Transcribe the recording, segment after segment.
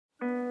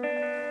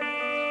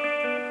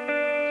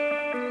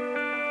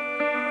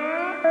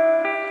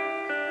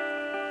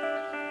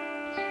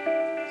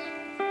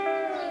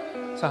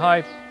So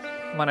hi,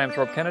 my name's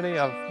Rob Kennedy.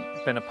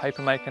 I've been a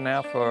paper maker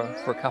now for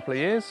a couple of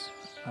years.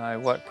 I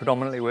work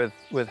predominantly with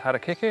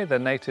harakeke, the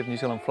native New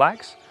Zealand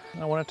flax.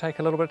 And I want to take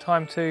a little bit of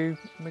time to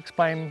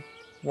explain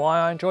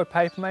why I enjoy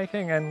paper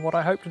making and what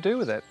I hope to do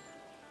with it.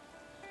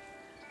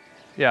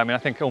 Yeah, I mean, I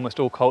think almost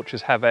all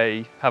cultures have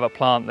a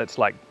plant that's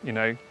like, you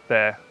know,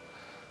 their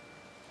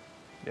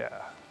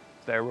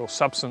real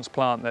substance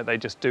plant that they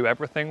just do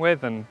everything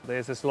with. And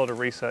there's a lot of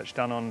research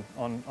done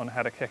on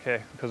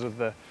harakeke because of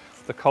the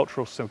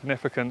cultural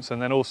significance, and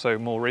then also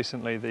more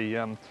recently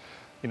the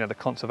the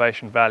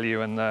conservation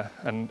value and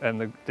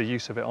the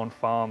use of it on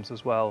farms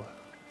as well.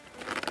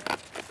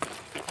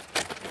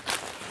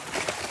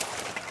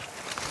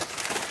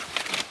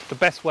 The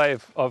best way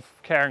of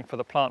caring for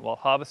the plant while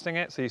harvesting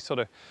it, so you sort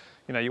of,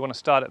 you want to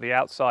start at the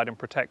outside and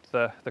protect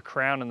the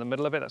crown in the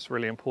middle of it. That's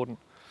really important.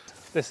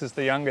 This is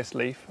the youngest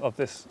leaf of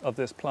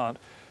this plant,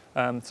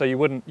 so you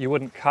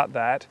wouldn't cut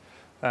that.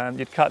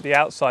 You'd cut the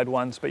outside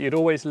ones, but you'd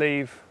always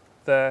leave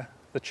the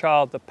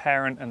child, the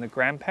parent, and the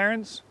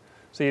grandparents.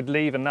 So you'd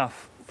leave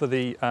enough for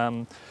the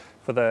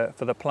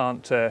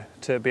plant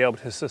to be able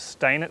to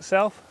sustain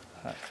itself.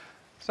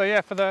 So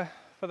yeah, for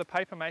the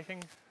paper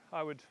making,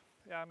 I wouldn't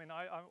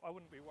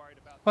be worried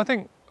about. Well, I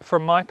think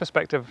from my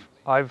perspective,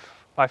 I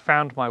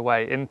found my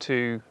way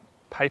into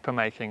paper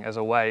making as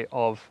a way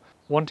of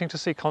wanting to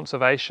see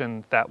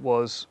conservation that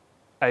was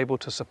able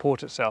to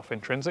support itself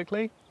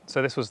intrinsically.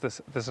 So this was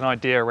an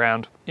idea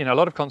around, a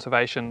lot of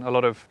conservation, a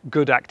lot of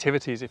good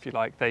activities, if you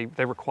like, they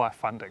require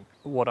funding.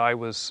 What I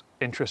was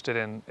interested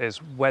in is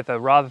whether,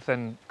 rather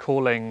than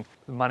calling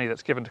the money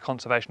that's given to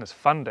conservation as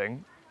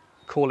funding,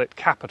 call it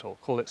capital,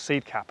 call it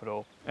seed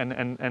capital,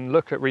 and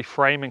look at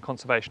reframing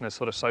conservation as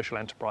sort of social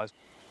enterprise.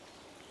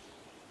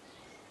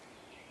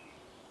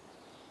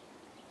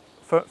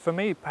 For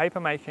me,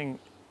 paper making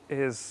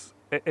is,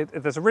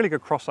 there's a really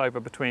good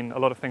crossover between a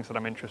lot of things that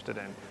I'm interested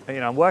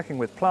in. I'm working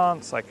with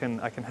plants. I can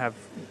have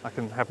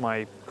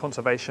my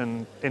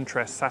conservation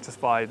interests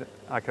satisfied.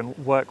 I can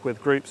work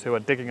with groups who are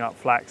digging up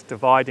flax,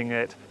 dividing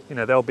it.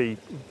 They'll be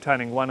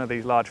turning one of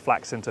these large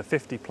flax into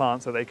 50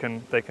 plants that they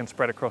can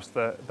spread across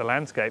the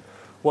landscape.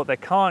 What they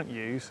can't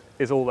use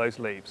is all those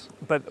leaves.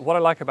 But what I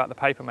like about the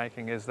paper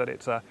making is that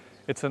it's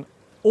an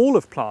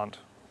olive plant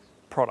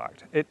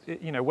product.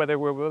 Whether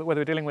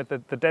we're dealing with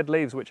the dead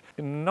leaves, which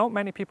not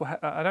many people,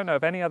 I don't know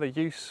of any other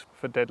use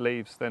for dead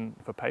leaves than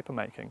for paper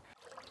making.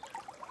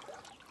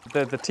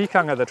 The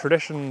tikanga, the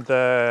tradition,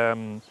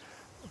 the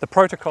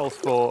protocols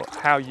for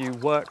how you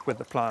work with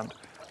the plant,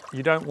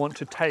 if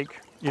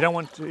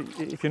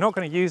you're not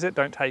going to use it,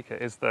 don't take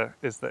it, is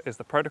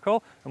the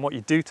protocol, and what you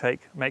do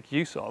make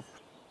use of.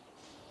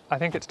 I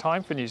think it's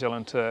time for New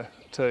Zealand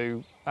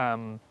to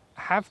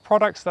have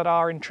products that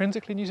are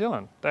intrinsically New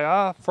Zealand. They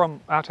are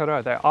from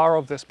Aotearoa, they are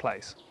of this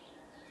place.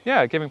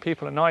 Yeah, giving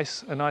people a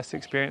nice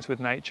experience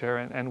with nature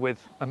and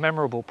with a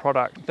memorable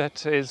product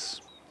it's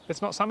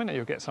not something that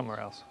you'll get somewhere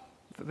else.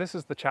 This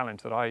is the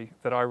challenge that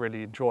I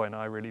really enjoy and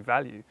I really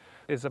value,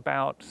 is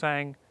about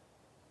saying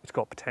it's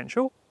got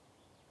potential.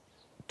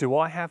 Do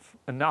I have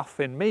enough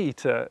in me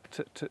to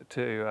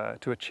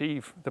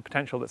achieve the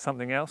potential that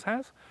something else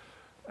has?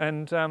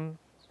 And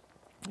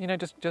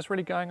just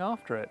really going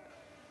after it.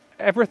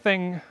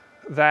 Everything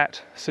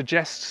that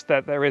suggests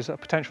that there is a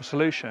potential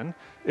solution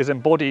is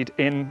embodied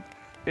in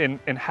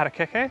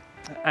harakeke,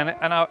 and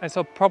it's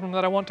a problem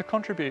that I want to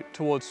contribute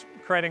towards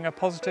creating a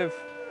positive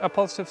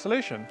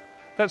solution.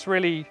 That's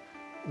really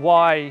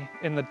why,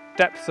 in the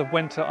depths of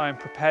winter, I am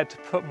prepared to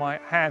put my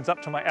hands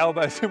up to my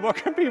elbows in what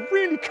can be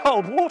really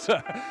cold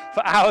water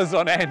for hours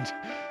on end.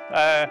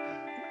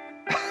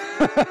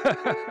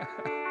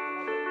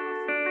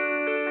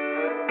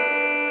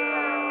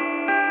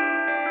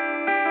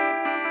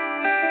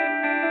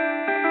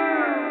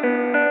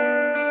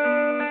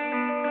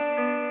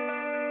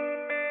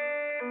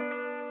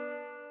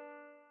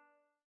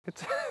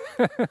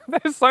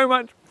 There's so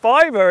much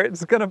fibre,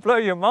 it's going to blow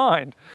your mind.